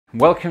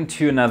Welcome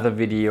to another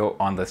video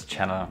on this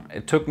channel.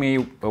 It took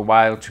me a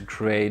while to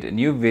create a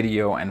new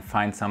video and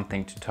find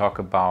something to talk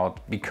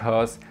about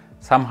because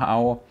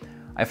somehow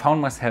I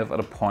found myself at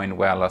a point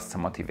where I lost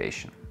some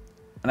motivation.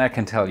 And I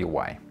can tell you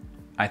why.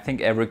 I think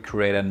every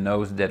creator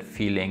knows that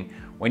feeling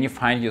when you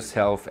find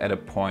yourself at a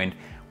point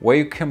where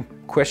you can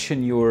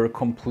question your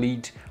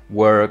complete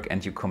work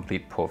and your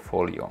complete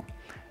portfolio.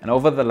 And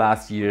over the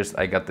last years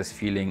I got this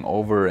feeling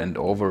over and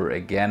over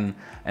again,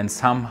 and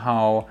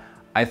somehow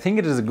I think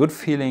it is a good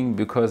feeling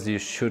because you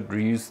should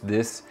use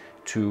this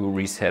to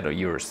reset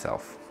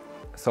yourself.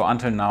 So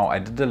until now I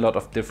did a lot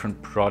of different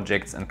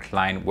projects and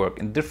client work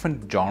in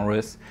different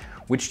genres,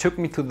 which took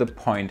me to the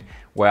point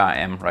where I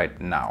am right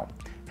now.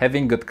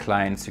 Having good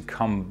clients who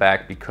come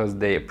back because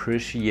they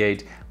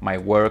appreciate my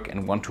work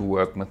and want to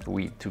work with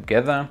me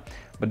together.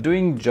 But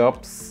doing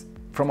jobs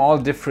from all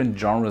different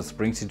genres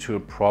brings you to a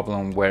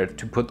problem where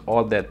to put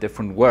all that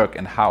different work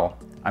and how,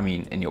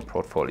 in your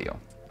portfolio.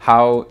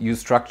 How you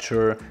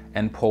structure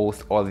and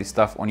post all this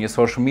stuff on your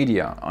social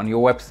media, on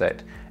your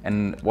website,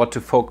 and what to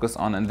focus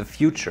on in the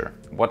future,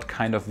 what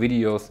kind of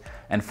videos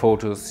and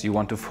photos you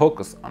want to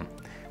focus on,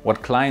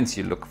 what clients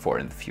you look for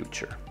in the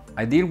future.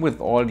 I deal with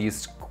all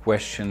these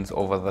questions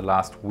over the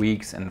last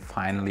weeks and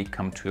finally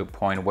come to a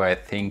point where I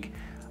think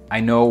I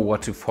know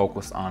what to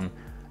focus on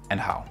and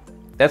how.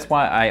 That's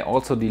why I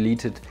also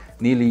deleted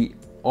nearly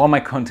all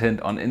my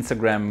content on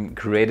Instagram,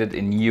 created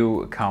a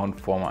new account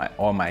for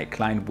all my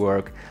client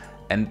work,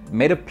 and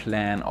made a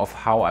plan of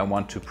how I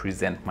want to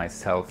present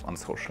myself on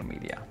social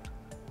media.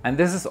 And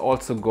this is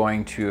also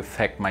going to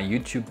affect my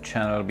YouTube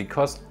channel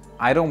because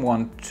I don't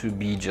want to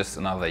be just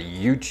another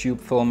YouTube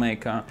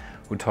filmmaker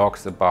who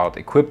talks about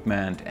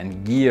equipment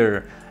and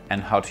gear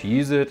and how to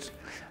use it.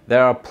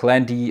 There are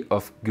plenty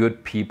of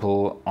good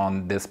people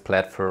on this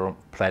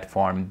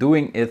platform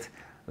doing it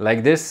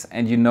like this,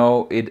 and you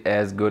know it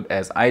as good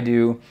as I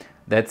do.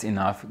 That's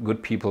enough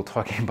good people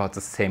talking about the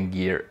same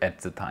gear at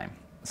the time.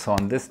 So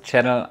on this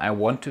channel I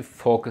want to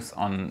focus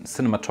on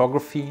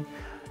cinematography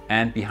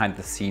and behind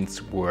the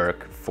scenes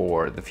work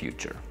for the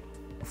future.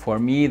 For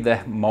me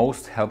the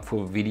most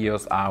helpful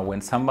videos are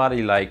when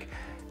somebody like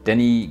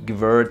Danny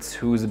Gewirtz,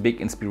 who is a big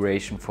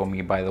inspiration for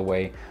me by the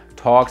way,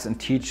 talks and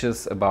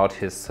teaches about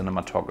his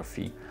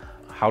cinematography,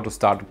 how to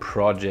start a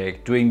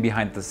project, doing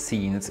behind the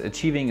scenes,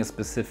 achieving a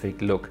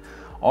specific look.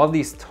 All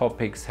these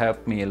topics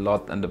helped me a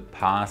lot in the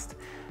past,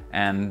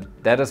 and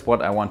that is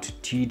what I want to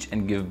teach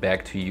and give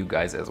back to you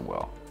guys as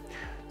well.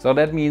 So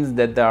that means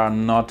that there are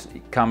not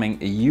coming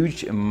a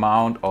huge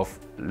amount of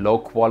low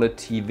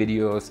quality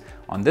videos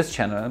on this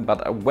channel,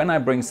 but when I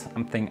bring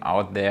something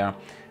out there,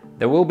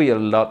 there will be a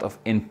lot of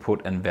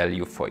input and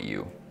value for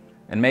you.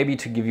 And maybe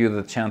to give you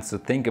the chance to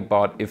think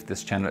about if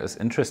this channel is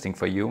interesting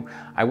for you,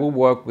 I will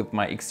work with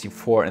my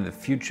XT4 in the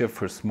future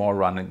for small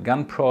run and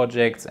gun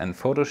projects and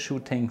photo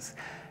shootings.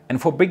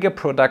 And for bigger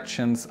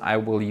productions, I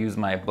will use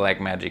my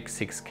Blackmagic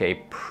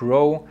 6K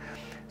Pro.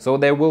 So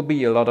there will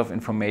be a lot of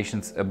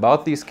information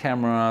about these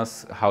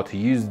cameras, how to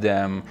use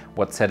them,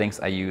 what settings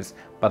I use.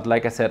 But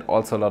like I said,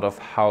 also a lot of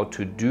how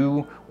to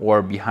do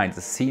or behind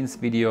the scenes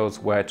videos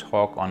where I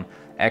talk on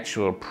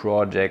actual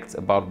projects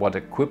about what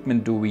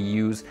equipment do we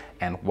use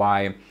and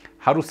why,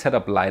 how to set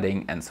up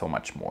lighting and so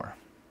much more.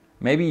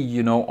 Maybe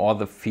you know all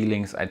the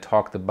feelings I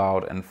talked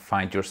about and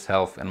find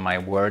yourself in my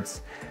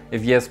words.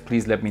 If yes,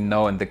 please let me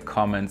know in the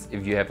comments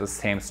if you have the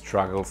same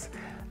struggles.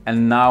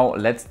 And now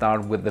let's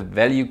start with the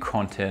value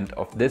content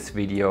of this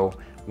video,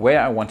 where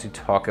I want to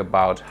talk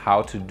about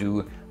how to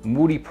do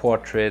Moody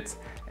portraits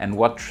and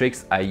what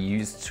tricks I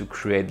use to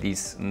create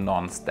these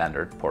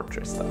non-standard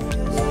portrait stuff.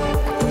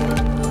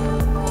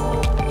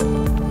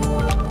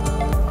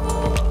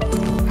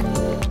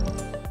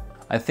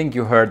 I think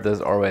you heard this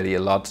already a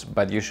lot,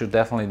 but you should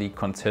definitely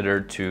consider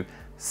to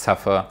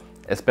suffer,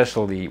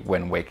 especially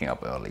when waking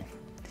up early.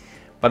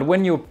 But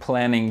when you're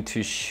planning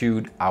to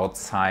shoot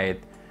outside,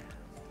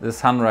 the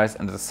sunrise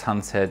and the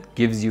sunset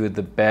gives you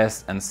the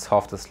best and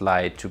softest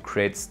light to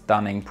create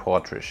stunning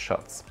portrait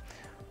shots.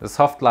 The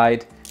soft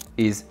light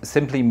is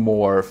simply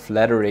more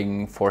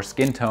flattering for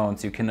skin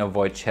tones. You can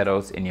avoid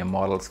shadows in your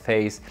model's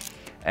face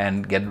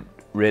and get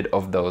rid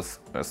of those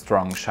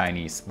strong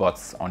shiny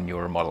spots on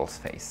your model's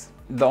face.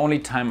 The only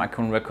time I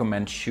can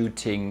recommend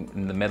shooting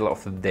in the middle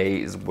of the day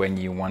is when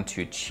you want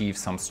to achieve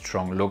some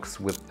strong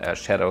looks with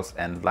shadows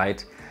and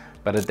light,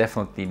 but it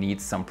definitely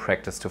needs some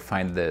practice to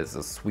find the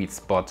sweet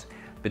spot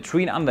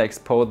between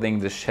underexposing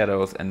the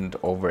shadows and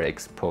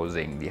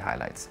overexposing the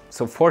highlights.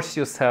 So force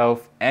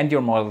yourself and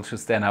your model to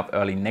stand up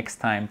early next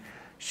time,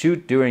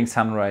 shoot during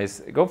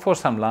sunrise, go for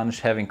some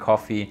lunch, having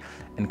coffee,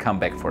 and come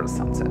back for the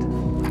sunset.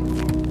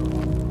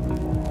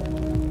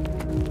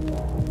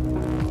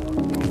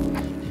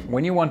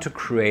 When you want to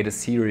create a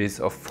series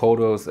of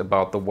photos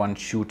about the one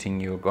shooting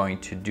you're going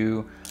to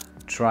do,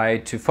 try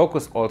to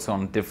focus also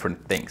on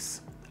different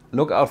things.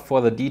 Look out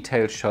for the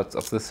detailed shots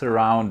of the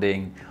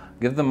surrounding,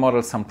 give the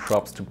model some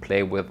props to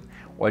play with,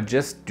 or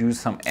just do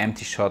some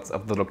empty shots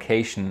of the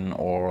location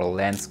or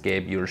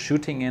landscape you're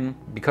shooting in.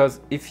 Because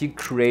if you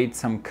create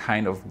some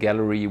kind of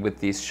gallery with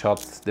these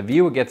shots, the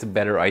viewer gets a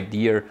better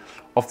idea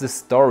of the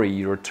story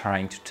you're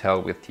trying to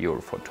tell with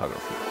your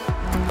photography.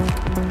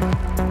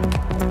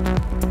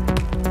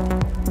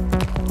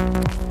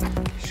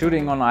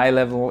 Shooting on eye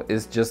level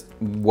is just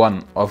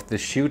one of the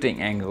shooting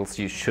angles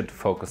you should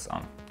focus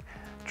on.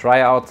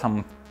 Try out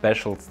some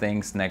special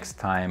things next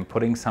time,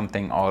 putting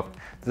something of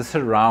the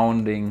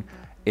surrounding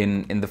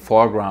in the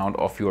foreground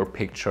of your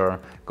picture.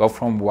 Go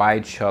from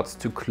wide shots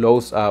to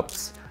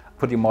close-ups,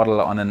 put your model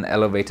on an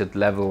elevated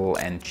level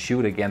and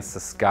shoot against the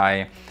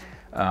sky.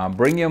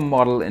 Bring your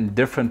model in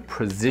different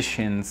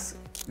positions,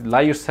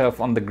 lie yourself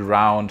on the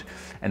ground,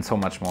 and so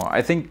much more.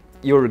 I think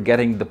you're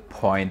getting the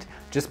point.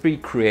 Just be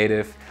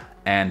creative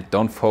and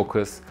don't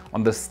focus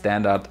on the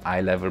standard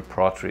eye-level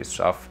portrait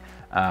stuff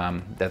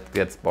that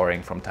gets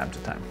boring from time to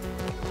time.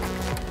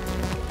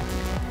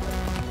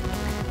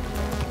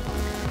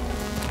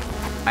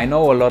 I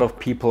know a lot of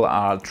people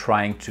are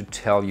trying to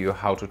tell you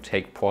how to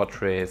take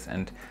portraits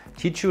and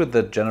teach you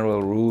the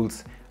general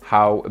rules,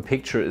 how a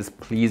picture is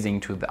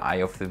pleasing to the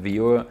eye of the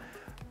viewer.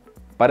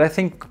 But I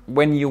think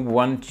when you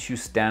want to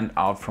stand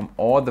out from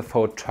all the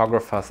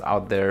photographers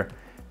out there,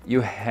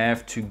 you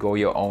have to go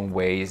your own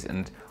ways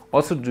and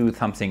also do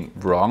something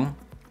wrong.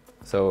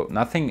 So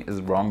nothing is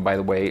wrong, by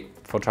the way.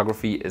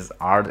 Photography is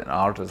art and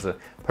art is a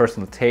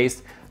personal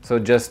taste. So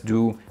just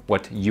do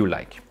what you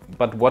like.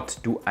 But what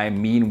do I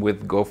mean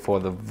with go for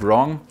the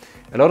wrong?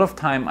 A lot of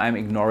time I'm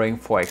ignoring,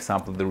 for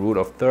example, the rule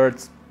of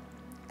thirds,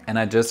 and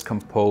I just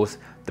compose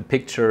the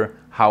picture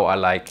how I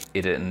like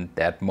it in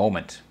that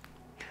moment.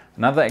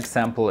 Another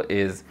example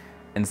is,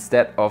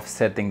 instead of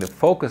setting the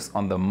focus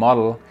on the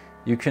model,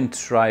 you can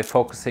try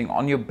focusing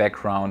on your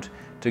background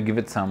to give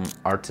it some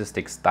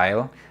artistic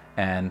style.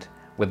 And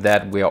with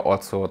that, we are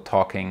also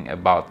talking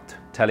about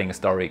telling a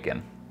story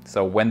again.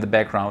 So when the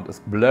background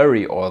is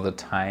blurry all the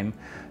time,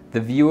 the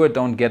viewer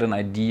don't get an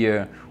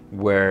idea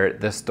where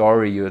the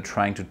story you're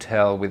trying to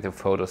tell with your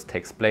photos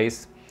takes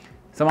place.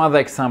 Some other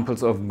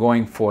examples of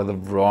going for the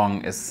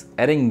wrong is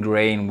adding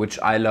grain, which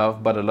I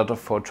love, but a lot of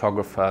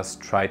photographers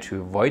try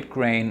to avoid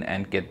grain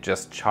and get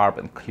just sharp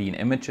and clean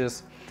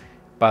images.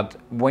 But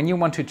when you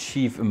want to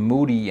achieve a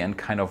moody and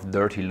kind of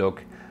dirty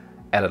look,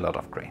 add a lot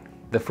of grain.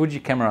 The Fuji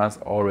cameras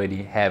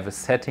already have a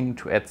setting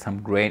to add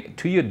some grain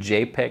to your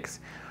JPEGs,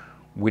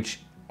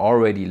 which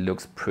already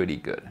looks pretty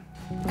good.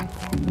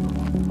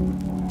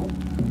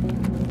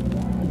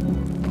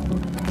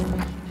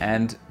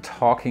 And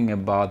talking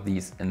about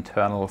these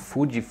internal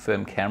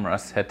Fujifilm camera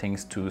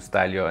settings to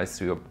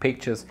stylize your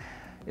pictures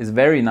is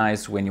very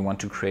nice when you want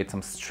to create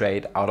some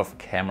straight out of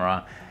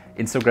camera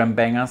Instagram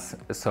bangers.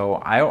 So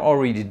I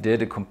already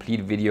did a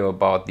complete video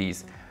about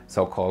these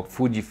so-called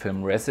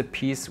Fujifilm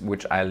recipes,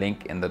 which I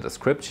link in the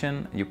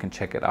description. You can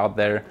check it out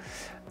there.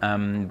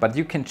 But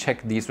you can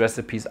check these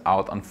recipes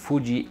out on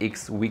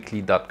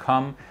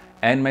fujixweekly.com.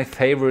 And my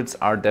favorites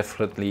are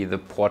definitely the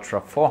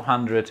Portra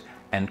 400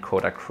 and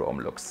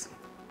Kodachrome looks.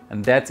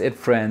 And that's it,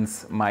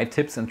 friends. My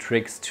tips and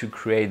tricks to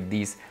create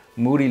these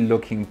moody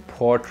looking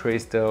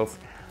portrait stills.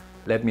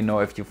 Let me know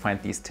if you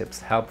find these tips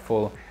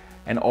helpful,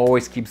 and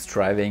always keep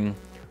striving.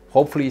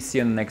 Hopefully see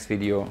you in the next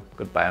video.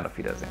 Goodbye and auf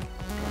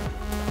Wiedersehen.